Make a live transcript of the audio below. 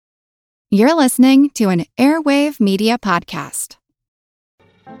You're listening to an Airwave Media Podcast.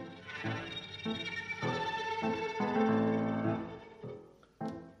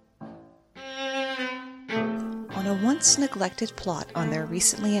 On a once-neglected plot on their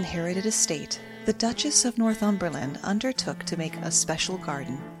recently inherited estate, the Duchess of Northumberland undertook to make a special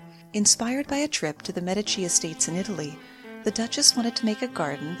garden. Inspired by a trip to the Medici estates in Italy, the Duchess wanted to make a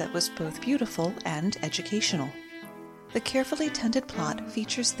garden that was both beautiful and educational. The carefully tended plot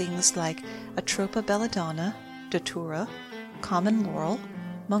features things like Atropa belladonna, datura, common laurel,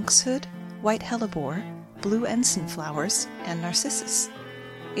 monkshood, white hellebore, blue ensign flowers, and narcissus.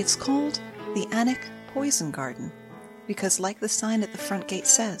 It's called the Annick Poison Garden because, like the sign at the front gate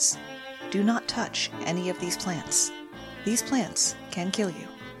says, do not touch any of these plants. These plants can kill you.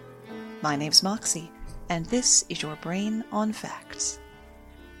 My name's Moxie, and this is your Brain on Facts.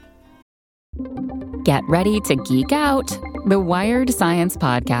 Get ready to geek out. The Wired Science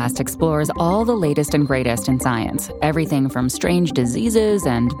Podcast explores all the latest and greatest in science. Everything from strange diseases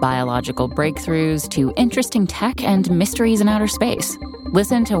and biological breakthroughs to interesting tech and mysteries in outer space.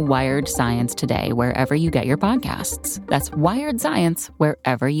 Listen to Wired Science today wherever you get your podcasts. That's Wired Science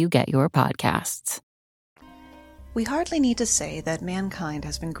wherever you get your podcasts. We hardly need to say that mankind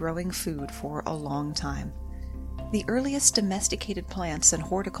has been growing food for a long time. The earliest domesticated plants and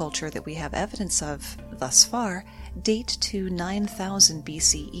horticulture that we have evidence of thus far date to 9000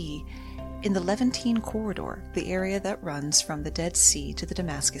 BCE in the Levantine corridor, the area that runs from the Dead Sea to the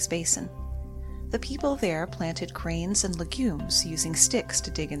Damascus Basin. The people there planted grains and legumes using sticks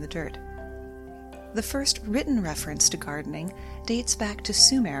to dig in the dirt. The first written reference to gardening dates back to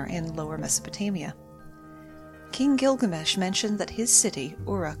Sumer in Lower Mesopotamia. King Gilgamesh mentioned that his city,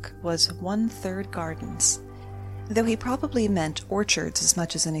 Uruk, was 1/3 gardens, though he probably meant orchards as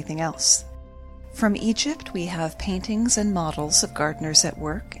much as anything else. From Egypt, we have paintings and models of gardeners at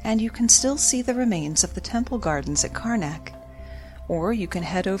work, and you can still see the remains of the temple gardens at Karnak. Or you can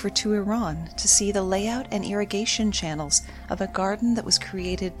head over to Iran to see the layout and irrigation channels of a garden that was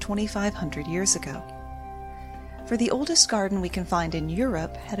created 2,500 years ago. For the oldest garden we can find in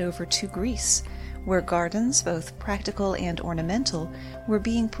Europe, head over to Greece, where gardens, both practical and ornamental, were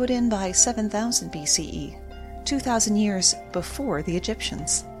being put in by 7000 BCE, 2,000 years before the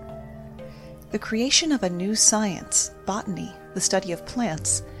Egyptians. The creation of a new science, botany, the study of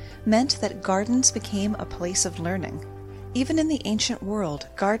plants, meant that gardens became a place of learning. Even in the ancient world,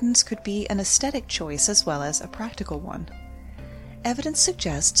 gardens could be an aesthetic choice as well as a practical one. Evidence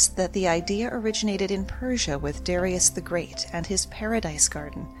suggests that the idea originated in Persia with Darius the Great and his Paradise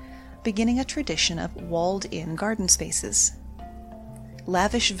Garden, beginning a tradition of walled-in garden spaces.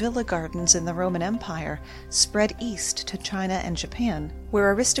 Lavish villa gardens in the Roman Empire spread east to China and Japan,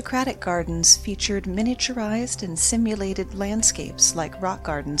 where aristocratic gardens featured miniaturized and simulated landscapes like rock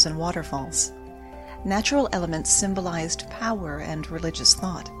gardens and waterfalls. Natural elements symbolized power and religious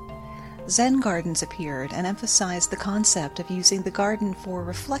thought. Zen gardens appeared and emphasized the concept of using the garden for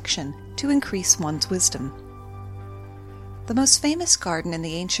reflection to increase one's wisdom. The most famous garden in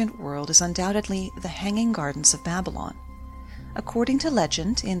the ancient world is undoubtedly the Hanging Gardens of Babylon. According to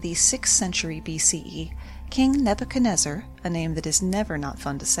legend, in the 6th century BCE, King Nebuchadnezzar, a name that is never not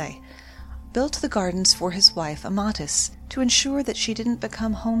fun to say, built the gardens for his wife Amatis to ensure that she didn't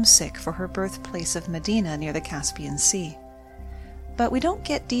become homesick for her birthplace of Medina near the Caspian Sea. But we don't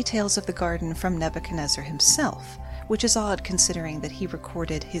get details of the garden from Nebuchadnezzar himself, which is odd considering that he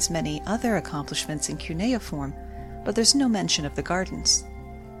recorded his many other accomplishments in cuneiform, but there's no mention of the gardens.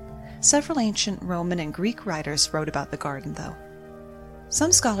 Several ancient Roman and Greek writers wrote about the garden, though.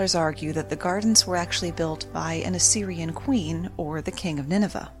 Some scholars argue that the gardens were actually built by an Assyrian queen or the king of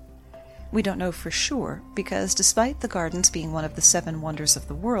Nineveh. We don't know for sure because despite the gardens being one of the 7 wonders of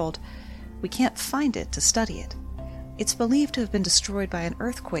the world, we can't find it to study it. It's believed to have been destroyed by an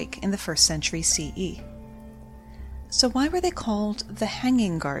earthquake in the 1st century CE. So why were they called the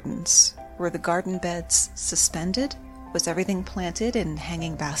Hanging Gardens? Were the garden beds suspended? Was everything planted in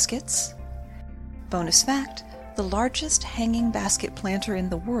hanging baskets? Bonus fact, the largest hanging basket planter in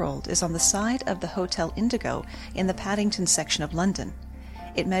the world is on the side of the Hotel Indigo in the Paddington section of London.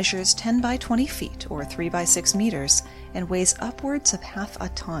 It measures 10 by 20 feet, or 3 by 6 meters, and weighs upwards of half a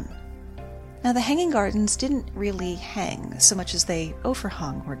ton. Now, the hanging gardens didn't really hang so much as they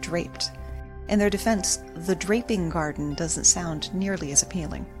overhung or draped. In their defense, the draping garden doesn't sound nearly as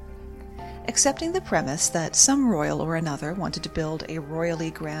appealing. Accepting the premise that some royal or another wanted to build a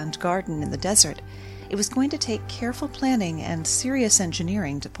royally grand garden in the desert, it was going to take careful planning and serious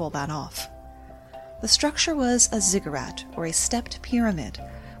engineering to pull that off. The structure was a ziggurat, or a stepped pyramid,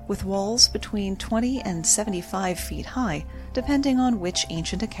 with walls between 20 and 75 feet high, depending on which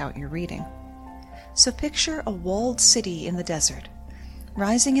ancient account you're reading. So picture a walled city in the desert.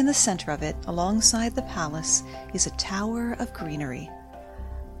 Rising in the center of it, alongside the palace, is a tower of greenery.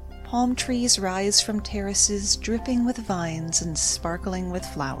 Palm trees rise from terraces dripping with vines and sparkling with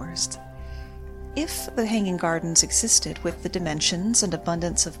flowers. If the Hanging Gardens existed with the dimensions and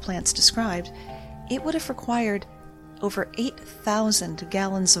abundance of plants described, it would have required over 8,000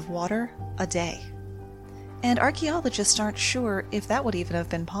 gallons of water a day. And archaeologists aren't sure if that would even have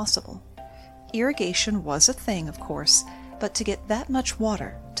been possible. Irrigation was a thing, of course, but to get that much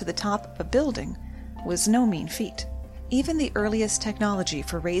water to the top of a building was no mean feat. Even the earliest technology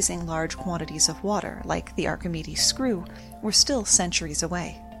for raising large quantities of water, like the Archimedes screw, were still centuries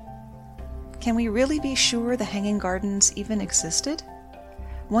away. Can we really be sure the Hanging Gardens even existed?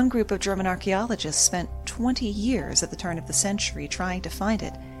 One group of German archaeologists spent 20 years at the turn of the century trying to find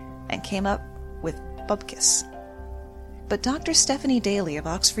it, and came up with bupkis. But Dr. Stephanie Daly of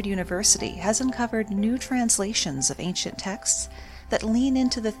Oxford University has uncovered new translations of ancient texts that lean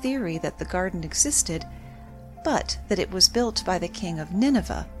into the theory that the garden existed, but that it was built by the king of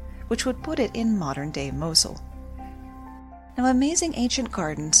Nineveh, which would put it in modern-day Mosul. Now, amazing ancient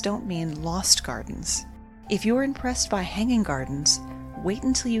gardens don't mean lost gardens. If you're impressed by hanging gardens, wait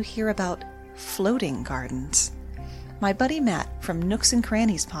until you hear about floating gardens. My buddy Matt from Nooks and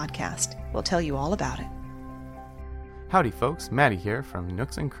Crannies podcast will tell you all about it. Howdy folks, Matty here from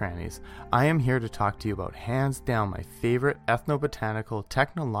Nooks and Crannies. I am here to talk to you about hands down my favorite ethnobotanical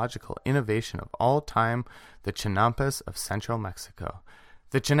technological innovation of all time, the chinampas of central Mexico.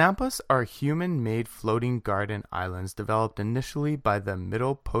 The chinampas are human-made floating garden islands developed initially by the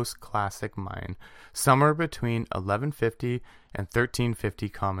Middle Post-Classic Mayan, somewhere between 1150 and 1350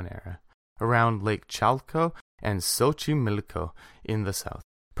 Common Era, around Lake Chalco and Xochimilco in the south,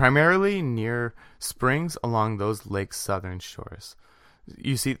 primarily near springs along those lakes' southern shores.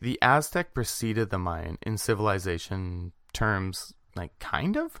 You see, the Aztec preceded the Mayan in civilization terms,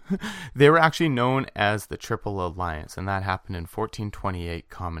 kind of. They were actually known as the Triple Alliance, and that happened in 1428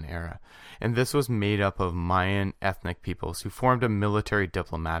 Common Era. And this was made up of Mayan ethnic peoples who formed a military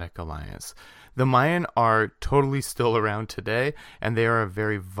diplomatic alliance. The Mayan are totally still around today, and they are a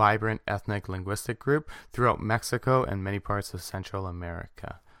very vibrant ethnic linguistic group throughout Mexico and many parts of Central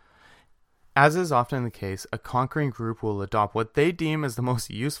America. As is often the case, a conquering group will adopt what they deem as the most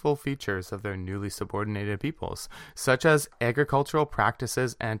useful features of their newly subordinated peoples, such as agricultural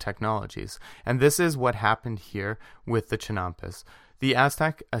practices and technologies. And this is what happened here with the chinampas. The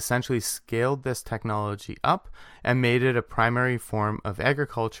Aztec essentially scaled this technology up and made it a primary form of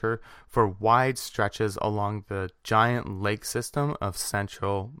agriculture for wide stretches along the giant lake system of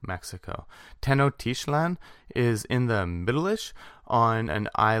central Mexico. Tenochtitlan is in the middle-ish on an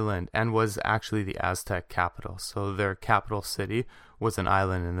island and was actually the Aztec capital. So their capital city was an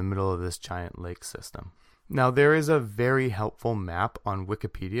island in the middle of this giant lake system. Now, there is a very helpful map on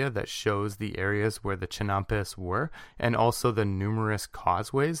Wikipedia that shows the areas where the chinampas were and also the numerous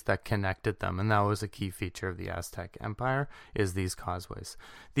causeways that connected them. And that was a key feature of the Aztec Empire, is these causeways.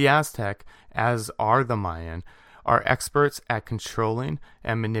 The Aztec, as are the Mayan, are experts at controlling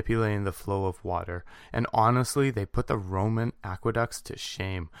and manipulating the flow of water. And honestly, they put the Roman aqueducts to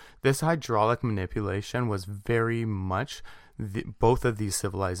shame. This hydraulic manipulation was very much both of these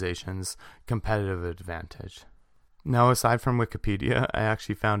civilizations' competitive advantage. Now, aside from Wikipedia, I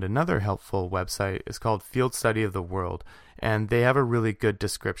actually found another helpful website. It's called Field Study of the World, and they have a really good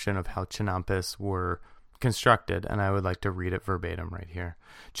description of how chinampas were constructed, and I would like to read it verbatim right here.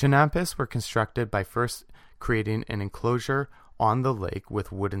 Chinampas were constructed by first creating an enclosure on the lake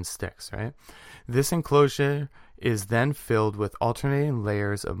with wooden sticks, right? This enclosure is then filled with alternating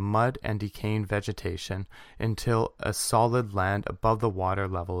layers of mud and decaying vegetation until a solid land above the water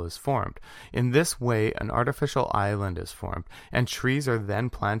level is formed. In this way, an artificial island is formed, and trees are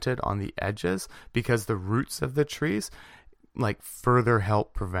then planted on the edges because the roots of the trees further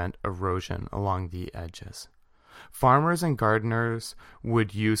help prevent erosion along the edges. Farmers and gardeners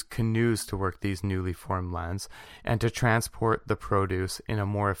would use canoes to work these newly formed lands and to transport the produce in a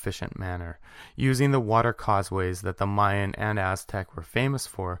more efficient manner. Using the water causeways that the Mayan and Aztec were famous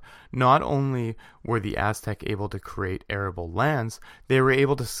for, not only were the Aztec able to create arable lands, they were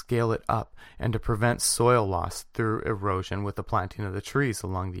able to scale it up and to prevent soil loss through erosion with the planting of the trees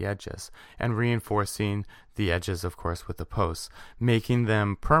along the edges, and reinforcing the edges, of course, with the posts, making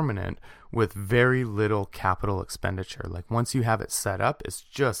them permanent with very little capital expenditure. Once you have it set up, it's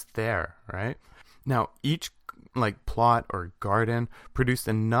just there, right? Now, each plot or garden produced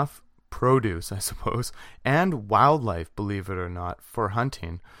enough produce, I suppose, and wildlife, believe it or not, for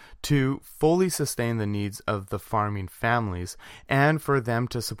hunting, to fully sustain the needs of the farming families and for them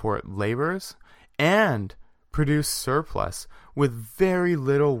to support laborers and produce surplus with very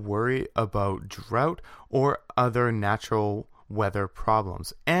little worry about drought or other natural weather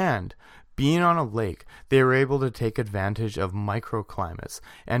problems. And being on a lake, they were able to take advantage of microclimates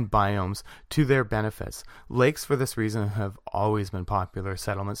and biomes to their benefits. Lakes, for this reason, have always been popular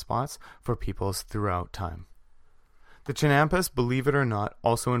settlement spots for peoples throughout time. The Chinampas, believe it or not,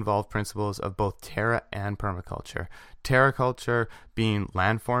 also involve principles of both terra and permaculture. Terra culture being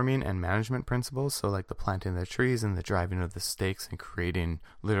landforming and management principles, so like the planting of the trees and the driving of the stakes and creating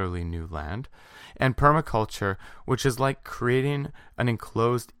literally new land. And permaculture, which is like creating an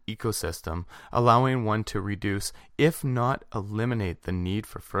enclosed ecosystem, allowing one to reduce, if not eliminate, the need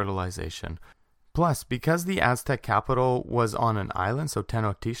for fertilization. Plus, because the Aztec capital was on an island, so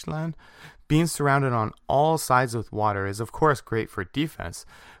Tenochtitlan, being surrounded on all sides with water is of course great for defense,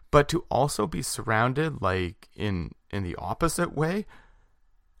 but to also be surrounded like in the opposite way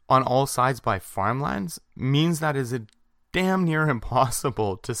on all sides by farmlands means that is damn near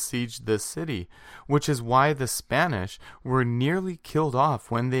impossible to siege this city, which is why the Spanish were nearly killed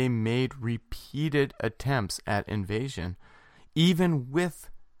off when they made repeated attempts at invasion, even with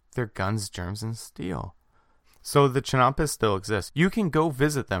their guns, germs, and steel. So the Chinampas still exist. You can go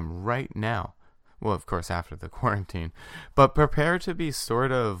visit them right now. Well, of course, after the quarantine. But prepare to be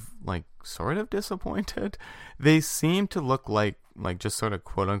sort of disappointed. They seem to look like just sort of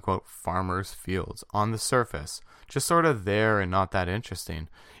quote-unquote farmers' fields on the surface. Just sort of there and not that interesting.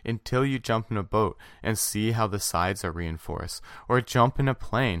 Until you jump in a boat and see how the sides are reinforced. Or jump in a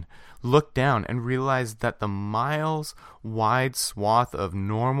plane, look down and realize that the miles-wide swath of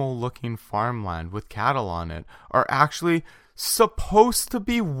normal-looking farmland with cattle on it are actually supposed to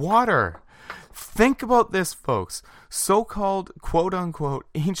be water. Think about this, folks. So-called quote-unquote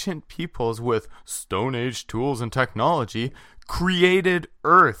ancient peoples with Stone Age tools and technology created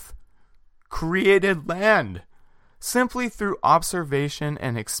Earth, created land, simply through observation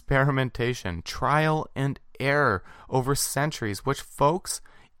and experimentation, trial and error over centuries, which, folks,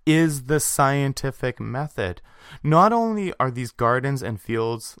 is the scientific method. Not only are these gardens and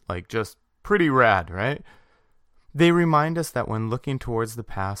fields just pretty rad, right? They remind us that when looking towards the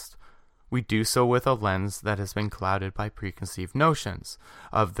past, we do so with a lens that has been clouded by preconceived notions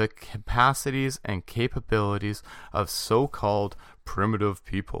of the capacities and capabilities of so-called primitive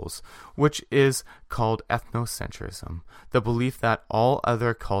peoples, which is called ethnocentrism, the belief that all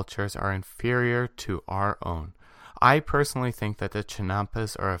other cultures are inferior to our own. I personally think that the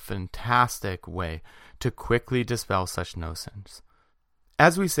Chinampas are a fantastic way to quickly dispel such notions.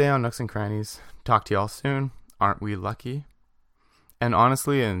 As we say on Nooks and Crannies, talk to y'all soon. Aren't we lucky? And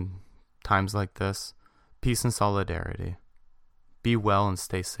honestly, in times like this, peace and solidarity. Be well and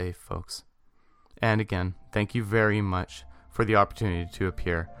stay safe, folks. And again, thank you very much for the opportunity to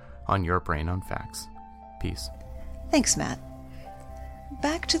appear on Your Brain on Facts. Peace. Thanks, Matt.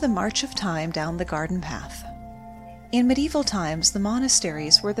 Back to the march of time down the garden path. In medieval times, the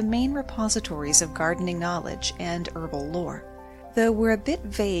monasteries were the main repositories of gardening knowledge and herbal lore. Though we're a bit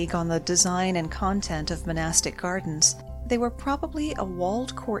vague on the design and content of monastic gardens, they were probably a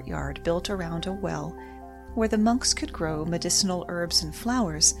walled courtyard built around a well, where the monks could grow medicinal herbs and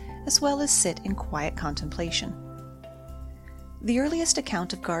flowers, as well as sit in quiet contemplation. The earliest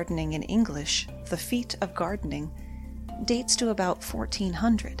account of gardening in English, The Feat of Gardening, dates to about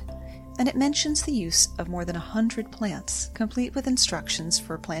 1400, and it mentions the use of more than 100 plants, complete with instructions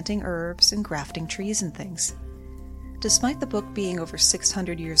for planting herbs and grafting trees and things. Despite the book being over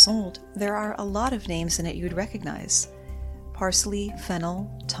 600 years old, there are a lot of names in it you'd recognize. Parsley,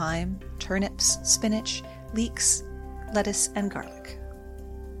 fennel, thyme, turnips, spinach, leeks, lettuce, and garlic.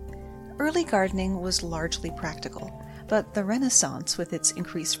 Early gardening was largely practical, but the Renaissance, with its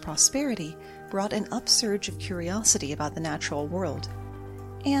increased prosperity, brought an upsurge of curiosity about the natural world,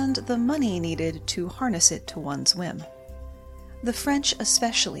 and the money needed to harness it to one's whim. The French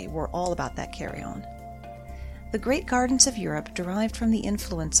especially were all about that carry-on. The great gardens of Europe derived from the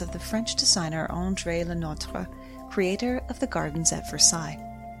influence of the French designer André Le Nôtre, creator of the gardens at Versailles.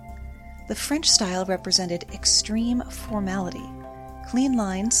 The French style represented extreme formality, clean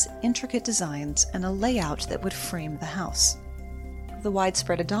lines, intricate designs, and a layout that would frame the house. The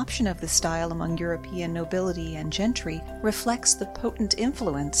widespread adoption of this style among European nobility and gentry reflects the potent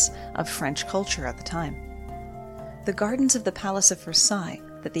influence of French culture at the time. The gardens of the Palace of Versailles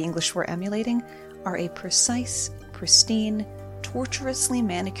that the English were emulating are a precise, pristine, tortuously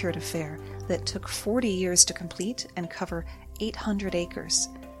manicured affair that took 40 years to complete and cover 800 acres,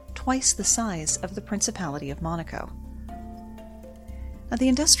 twice the size of the Principality of Monaco. Now, the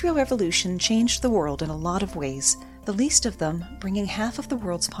Industrial Revolution changed the world in a lot of ways, the least of them bringing half of the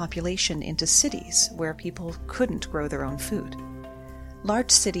world's population into cities where people couldn't grow their own food.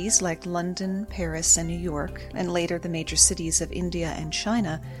 Large cities like London, Paris, and New York, and later the major cities of India and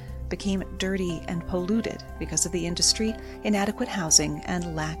China, became dirty and polluted because of the industry, inadequate housing,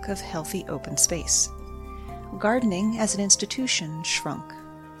 and lack of healthy open space. Gardening as an institution shrunk,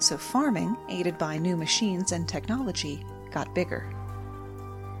 so farming, aided by new machines and technology, got bigger.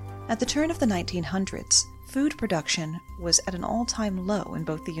 At the turn of the 1900s, food production was at an all-time low in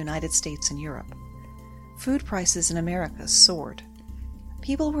both the United States and Europe. Food prices in America soared.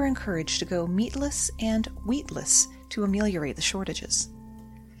 People were encouraged to go meatless and wheatless to ameliorate the shortages.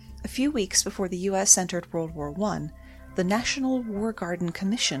 A few weeks before the U.S. entered World War I, the National War Garden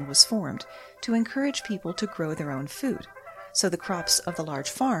Commission was formed to encourage people to grow their own food, so the crops of the large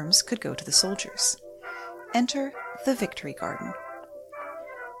farms could go to the soldiers. Enter the Victory Garden.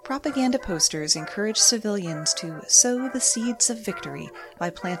 Propaganda posters encouraged civilians to sow the seeds of victory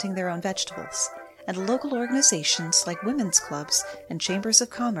by planting their own vegetables, and local organizations like women's clubs and chambers of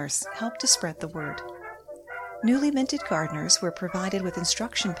commerce helped to spread the word. Newly minted gardeners were provided with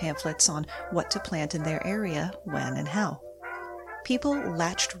instruction pamphlets on what to plant in their area, when, and how. People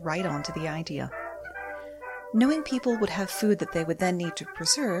latched right onto the idea. Knowing people would have food that they would then need to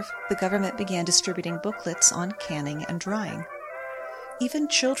preserve, the government began distributing booklets on canning and drying. Even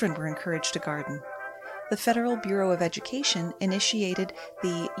children were encouraged to garden. The Federal Bureau of Education initiated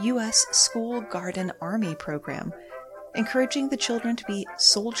the U.S. School Garden Army program, encouraging the children to be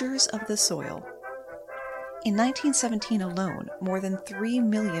soldiers of the soil. In 1917 alone, more than 3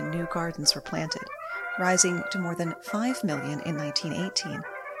 million new gardens were planted, rising to more than 5 million in 1918,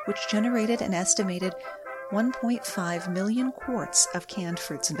 which generated an estimated 1.5 million quarts of canned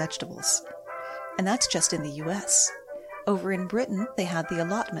fruits and vegetables. And that's just in the U.S. Over in Britain, they had the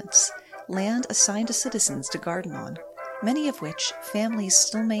allotments, land assigned to citizens to garden on, many of which families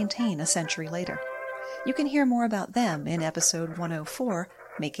still maintain a century later. You can hear more about them in episode 104,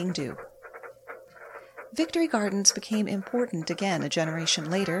 Making Do. Victory gardens became important again a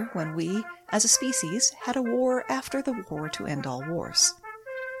generation later when we, as a species, had a war after the war to end all wars.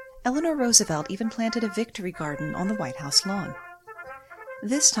 Eleanor Roosevelt even planted a victory garden on the White House lawn.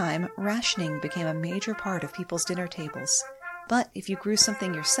 This time, rationing became a major part of people's dinner tables, but if you grew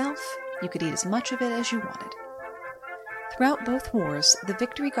something yourself, you could eat as much of it as you wanted. Throughout both wars, the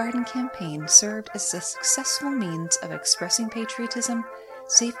Victory Garden campaign served as a successful means of expressing patriotism,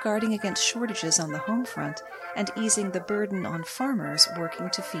 safeguarding against shortages on the home front, and easing the burden on farmers working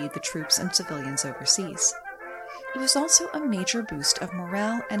to feed the troops and civilians overseas. It was also a major boost of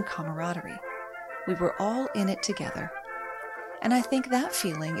morale and camaraderie. We were all in it together. And I think that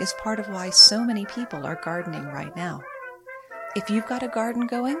feeling is part of why so many people are gardening right now. If you've got a garden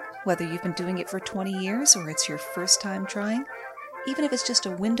going, whether you've been doing it for 20 years or it's your first time trying, even if it's just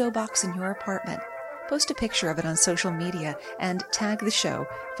a window box in your apartment, post a picture of it on social media and tag the show,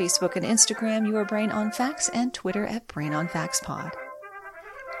 Facebook and Instagram, Your Brain on Facts, and Twitter at Brain on Facts Pod.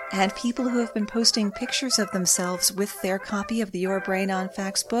 And people who have been posting pictures of themselves with their copy of the Your Brain on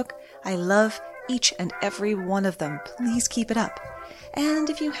Facts book, I love each and every one of them. Please keep it up. And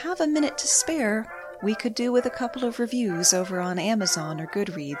if you have a minute to spare, we could do with a couple of reviews over on Amazon or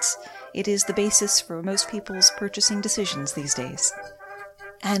Goodreads. It is the basis for most people's purchasing decisions these days.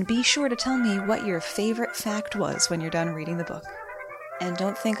 And be sure to tell me what your favorite fact was when you're done reading the book. And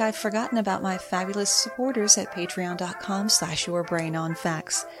don't think I've forgotten about my fabulous supporters at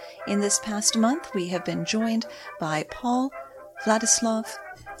patreon.com/yourbrainonfacts. In this past month, we have been joined by Paul, Vladislav,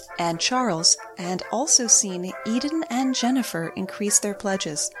 and Charles, and also seen Eden and Jennifer increase their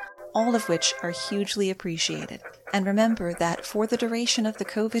pledges, all of which are hugely appreciated. And remember that for the duration of the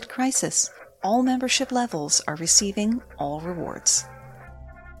COVID crisis, all membership levels are receiving all rewards.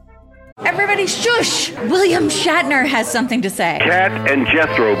 Everybody shush! William Shatner has something to say. Cat and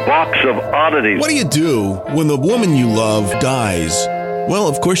Jethro, box of oddities. What do you do when the woman you love dies? Well,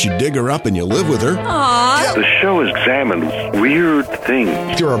 of course you dig her up and you live with her. Aww. The show examines weird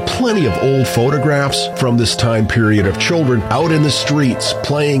things. There are plenty of old photographs from this time period of children out in the streets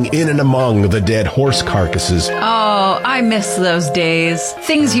playing in and among the dead horse carcasses. Oh, I miss those days.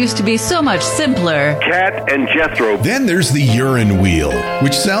 Things used to be so much simpler. Cat and Jethro. Then there's the urine wheel,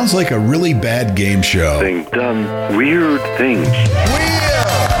 which sounds like a really bad game show. Thing done weird things. Wheel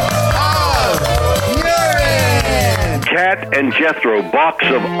of urine! Cat Cat and Jethro, Box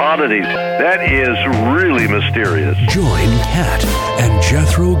of Oddities. That is really mysterious. Join Cat and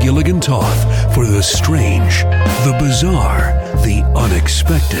Jethro Gilligan Toth for the strange, the bizarre, the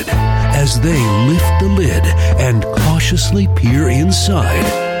unexpected, as they lift the lid and cautiously peer inside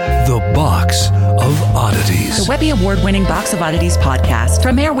the Box of Oddities. The Webby Award-winning Box of Oddities podcast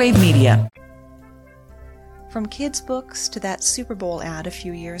from Airwave Media. From kids' books to that Super Bowl ad a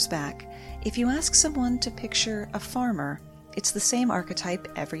few years back, if you ask someone to picture a farmer, it's the same archetype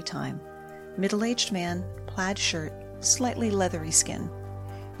every time. Middle-aged man, plaid shirt, slightly leathery skin.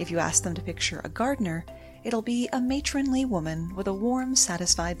 If you ask them to picture a gardener, it'll be a matronly woman with a warm,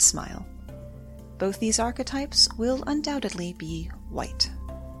 satisfied smile. Both these archetypes will undoubtedly be white.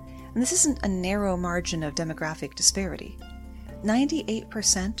 And this isn't a narrow margin of demographic disparity.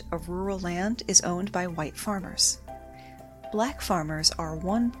 98% of rural land is owned by white farmers. Black farmers are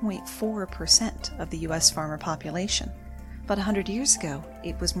 1.4% of the U.S. farmer population, but 100 years ago,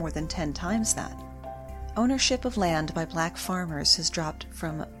 it was more than 10 times that. Ownership of land by black farmers has dropped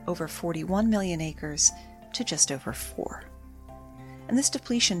from over 41 million acres to just over 4. And this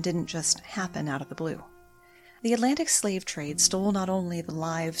depletion didn't just happen out of the blue. The Atlantic slave trade stole not only the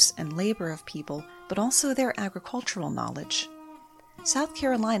lives and labor of people, but also their agricultural knowledge. South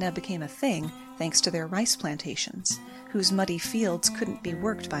Carolina became a thing thanks to their rice plantations, whose muddy fields couldn't be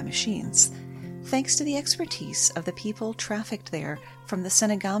worked by machines, thanks to the expertise of the people trafficked there from the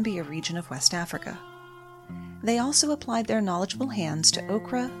Senegambia region of West Africa. They also applied their knowledgeable hands to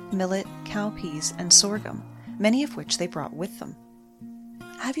okra, millet, cowpeas, and sorghum, many of which they brought with them.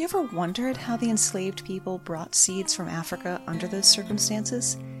 Have you ever wondered how the enslaved people brought seeds from Africa under those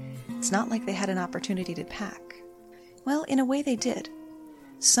circumstances? It's not like they had an opportunity to pack. Well, in a way they did.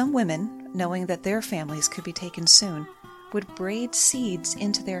 Some women, knowing that their families could be taken soon, would braid seeds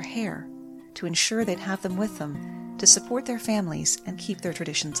into their hair to ensure they'd have them with them to support their families and keep their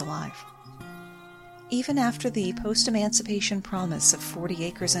traditions alive. Even after the post-emancipation promise of 40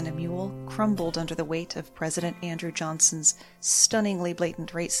 acres and a mule crumbled under the weight of President Andrew Johnson's stunningly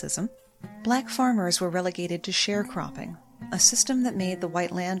blatant racism, black farmers were relegated to sharecropping, a system that made the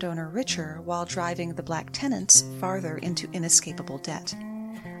white landowner richer while driving the black tenants farther into inescapable debt.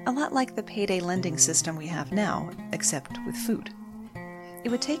 A lot like the payday lending system we have now, except with food. It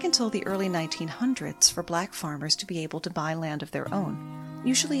would take until the early 1900s for black farmers to be able to buy land of their own,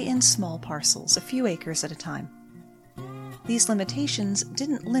 usually in small parcels, a few acres at a time. These limitations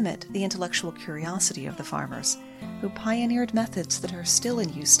didn't limit the intellectual curiosity of the farmers, who pioneered methods that are still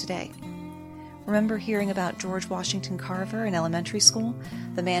in use today. Remember hearing about George Washington Carver in elementary school,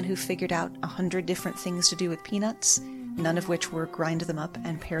 the man who figured out 100 different things to do with peanuts, none of which were grind them up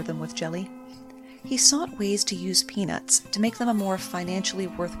and pair them with jelly? He sought ways to use peanuts to make them a more financially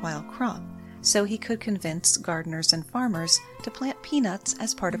worthwhile crop, so he could convince gardeners and farmers to plant peanuts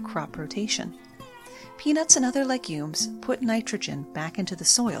as part of crop rotation. Peanuts and other legumes put nitrogen back into the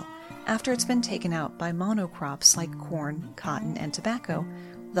soil after it's been taken out by monocrops like corn, cotton, and tobacco,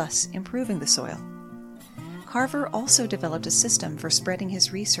 thus improving the soil. Carver also developed a system for spreading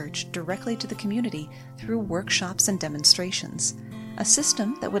his research directly to the community through workshops and demonstrations, a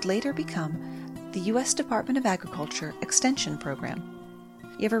system that would later become the U.S. Department of Agriculture Extension Program.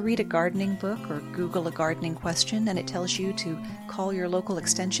 You ever read a gardening book or Google a gardening question and it tells you to call your local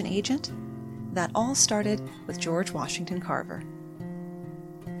extension agent? That all started with George Washington Carver.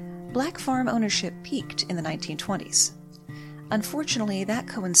 Black farm ownership peaked in the 1920s. Unfortunately, that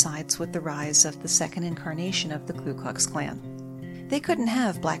coincides with the rise of the second incarnation of the Ku Klux Klan. They couldn't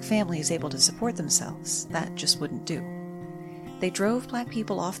have black families able to support themselves. That just wouldn't do. They drove black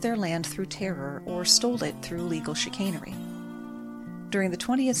people off their land through terror or stole it through legal chicanery. During the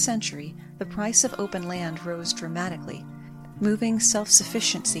 20th century, the price of open land rose dramatically, moving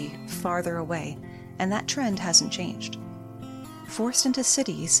self-sufficiency farther away, and that trend hasn't changed. Forced into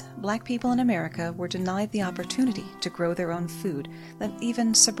cities, black people in America were denied the opportunity to grow their own food that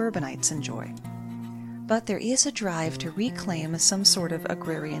even suburbanites enjoy. But there is a drive to reclaim some sort of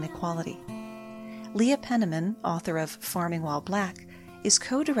agrarian equality. Leah Penniman, author of Farming While Black, is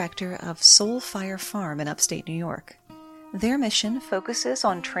co-director of Soul Fire Farm in upstate New York. Their mission focuses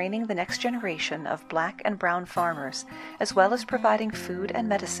on training the next generation of black and brown farmers, as well as providing food and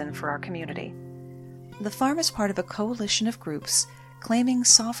medicine for our community. The farm is part of a coalition of groups claiming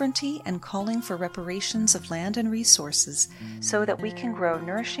sovereignty and calling for reparations of land and resources so that we can grow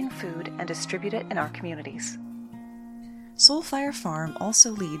nourishing food and distribute it in our communities. Soulfire Farm also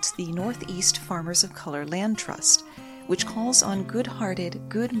leads the Northeast Farmers of Color Land Trust, which calls on good-hearted,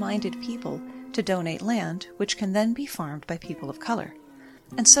 good-minded people to donate land which can then be farmed by people of color.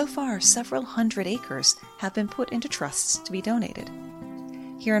 and so far several hundred acres have been put into trusts to be donated.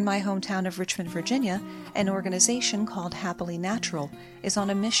 Here in my hometown of Richmond, Virginia, an organization called Happily Natural is on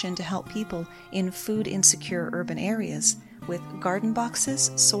a mission to help people in food-insecure urban areas with garden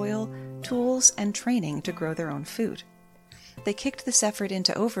boxes, soil, tools, and training to grow their own food. They kicked this effort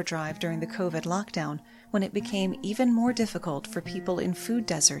into overdrive during the COVID lockdown, when it became even more difficult for people in food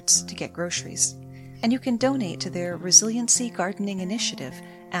deserts to get groceries. And you can donate to their Resiliency Gardening Initiative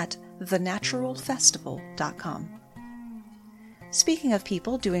at thenaturalfestival.com. Speaking of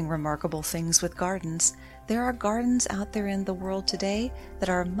people doing remarkable things with gardens, there are gardens out there in the world today that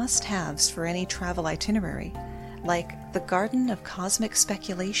are must-haves for any travel itinerary, like the Garden of Cosmic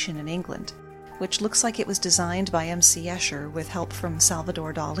Speculation in England, which looks like it was designed by M.C. Escher with help from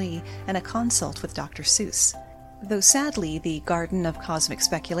Salvador Dali and a consult with Dr. Seuss. Though sadly, the Garden of Cosmic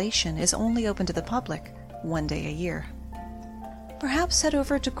Speculation is only open to the public one day a year. Perhaps head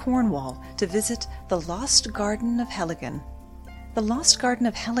over to Cornwall to visit the Lost Garden of Helligan. The Lost Garden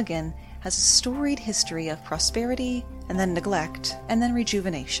of Helligan has a storied history of prosperity, and then neglect, and then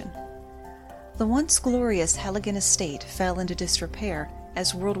rejuvenation. The once glorious Helligan estate fell into disrepair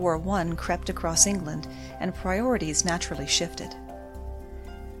as World War I crept across England and priorities naturally shifted.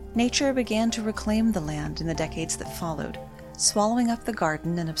 Nature began to reclaim the land in the decades that followed, swallowing up the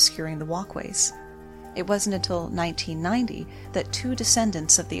garden and obscuring the walkways. It wasn't until 1990 that two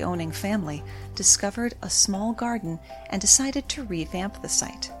descendants of the owning family discovered a small garden and decided to revamp the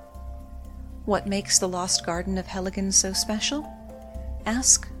site. What makes the Lost Garden of Helligan so special?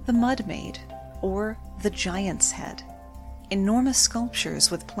 Ask the Mud Maid, or the Giant's Head. Enormous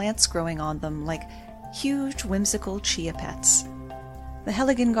sculptures with plants growing on them like huge whimsical chia pets. The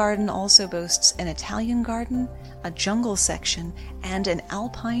Helligan Garden also boasts an Italian garden, a jungle section, and an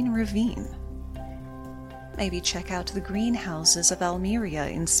alpine ravine. Maybe check out the greenhouses of Almeria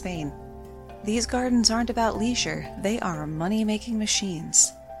in Spain. These gardens aren't about leisure, they are money-making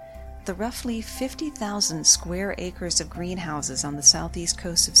machines. The roughly 50,000 square acres of greenhouses on the southeast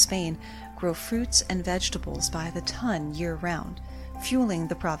coast of Spain grow fruits and vegetables by the ton year-round, fueling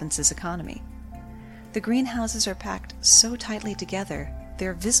the province's economy. The greenhouses are packed so tightly together,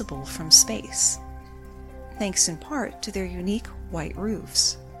 they're visible from space, thanks in part to their unique white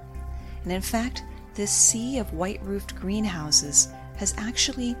roofs. And in fact, this sea of white-roofed greenhouses has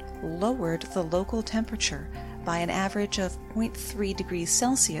actually lowered the local temperature by an average of 0.3 degrees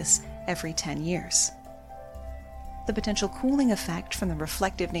Celsius every 10 years. The potential cooling effect from the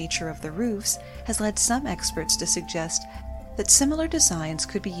reflective nature of the roofs has led some experts to suggest that similar designs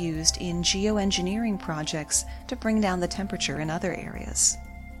could be used in geoengineering projects to bring down the temperature in other areas.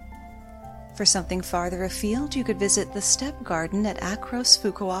 For something farther afield, you could visit the Step Garden at Akros,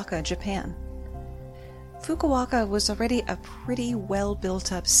 Fukuoka, Japan. Fukuoka was already a pretty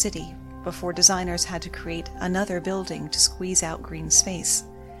well-built-up city before designers had to create another building to squeeze out green space.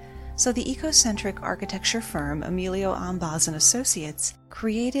 So the ecocentric architecture firm Emilio Ambas and Associates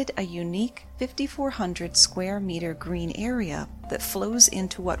created a unique 5,400 square meter green area that flows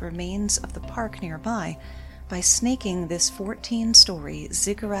into what remains of the park nearby by snaking this 14-story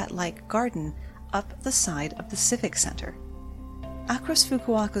ziggurat-like garden up the side of the Civic Center. Akros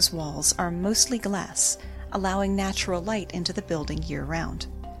Fukuoka's walls are mostly glass, allowing natural light into the building year-round.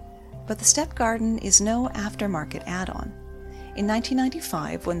 But the Step Garden is no aftermarket add-on. In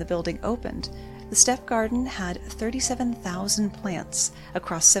 1995, when the building opened, the Step Garden had 37,000 plants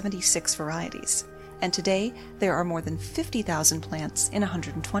across 76 varieties, and today there are more than 50,000 plants in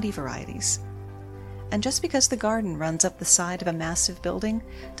 120 varieties. And just because the garden runs up the side of a massive building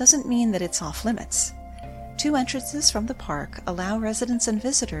doesn't mean that it's off-limits. 2 entrances from the park allow residents and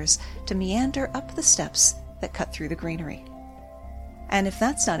visitors to meander up the steps that cut through the greenery. And if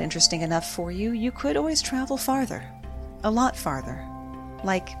that's not interesting enough for you, you could always travel farther. A lot farther.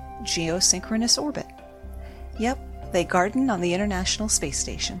 Like geosynchronous orbit. Yep, they garden on the International Space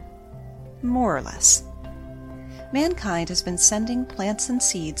Station. More or less. Mankind has been sending plants and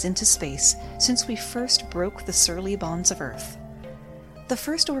seeds into space since we first broke the surly bonds of Earth. The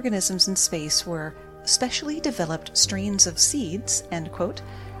first organisms in space were specially developed strains of seeds, end quote,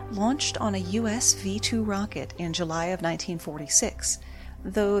 launched on a US V-2 rocket in July of 1946,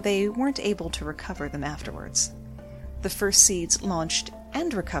 though they weren't able to recover them afterwards. The first seeds launched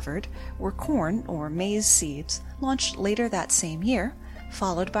and recovered were corn or maize seeds, launched later that same year,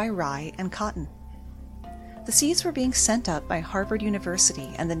 followed by rye and cotton. The seeds were being sent up by Harvard University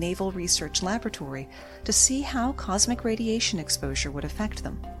and the Naval Research Laboratory to see how cosmic radiation exposure would affect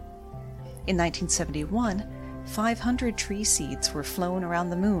them. In 1971, 500 tree seeds were flown around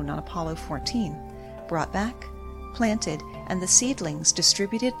the moon on Apollo 14, brought back, planted, and the seedlings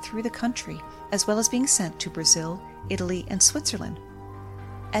distributed through the country, as well as being sent to Brazil, Italy, and Switzerland.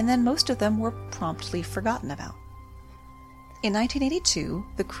 And then most of them were promptly forgotten about. In 1982,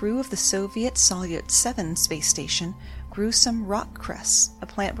 the crew of the Soviet Salyut 7 space station grew some rock cress, a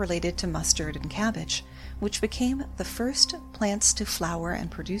plant related to mustard and cabbage, which became the first plants to flower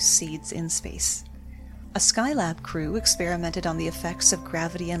and produce seeds in space. A Skylab crew experimented on the effects of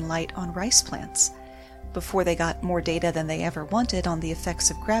gravity and light on rice plants, before they got more data than they ever wanted on the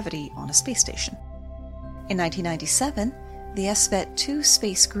effects of gravity on a space station. In 1997, the SVET-2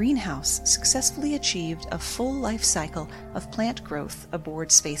 space greenhouse successfully achieved a full life cycle of plant growth aboard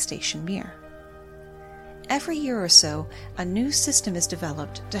Space Station Mir. Every year or so, a new system is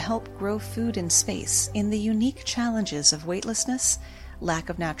developed to help grow food in space in the unique challenges of weightlessness, lack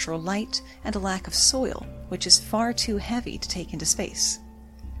of natural light, and a lack of soil, which is far too heavy to take into space.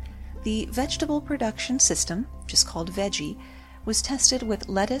 The vegetable production system, just called Veggie, was tested with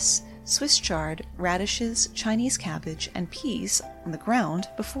lettuce, Swiss chard, radishes, Chinese cabbage, and peas on the ground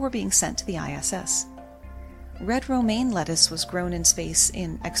before being sent to the ISS. Red romaine lettuce was grown in space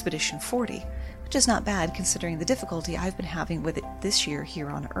in Expedition 40, which is not bad considering the difficulty I've been having with it this year here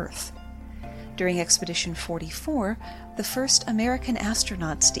on Earth. During Expedition 44, the first American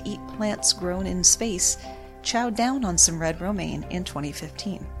astronauts to eat plants grown in space chowed down on some red romaine in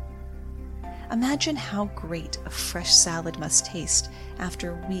 2015. Imagine how great a fresh salad must taste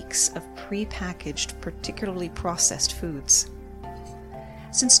after weeks of pre-packaged, particularly processed foods.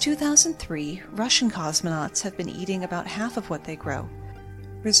 Since 2003, Russian cosmonauts have been eating about half of what they grow,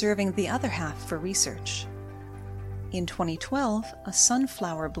 reserving the other half for research. In 2012, a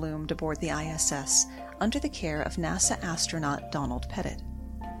sunflower bloomed aboard the ISS under the care of NASA astronaut Donald Pettit.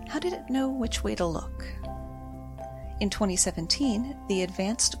 How did it know which way to look? In 2017, the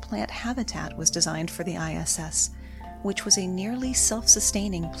Advanced Plant Habitat was designed for the ISS, which was a nearly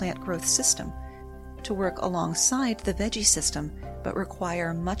self-sustaining plant growth system to work alongside the Veggie system but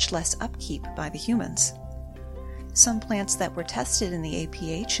require much less upkeep by the humans. Some plants that were tested in the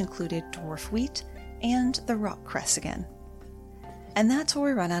APH included dwarf wheat and the rock cress again. And that's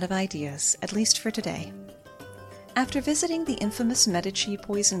where we run out of ideas, at least for today. After visiting the infamous Medici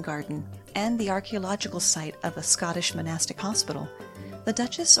poison garden and the archaeological site of a Scottish monastic hospital, the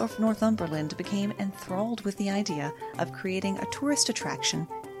Duchess of Northumberland became enthralled with the idea of creating a tourist attraction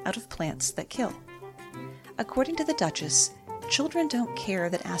out of plants that kill. According to the Duchess, children don't care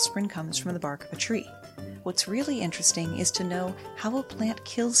that aspirin comes from the bark of a tree. What's really interesting is to know how a plant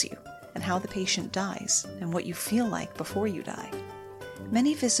kills you and how the patient dies and what you feel like before you die.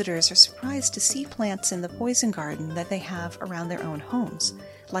 Many visitors are surprised to see plants in the poison garden that they have around their own homes,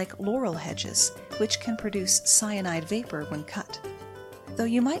 like laurel hedges, which can produce cyanide vapor when cut. Though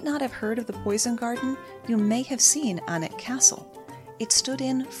you might not have heard of the poison garden, you may have seen Alnwick Castle. It stood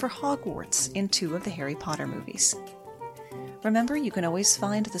in for Hogwarts in 2 of the Harry Potter movies. Remember, you can always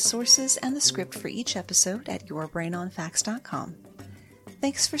find the sources and the script for each episode at yourbrainonfacts.com.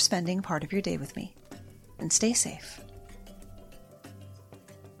 Thanks for spending part of your day with me, and stay safe.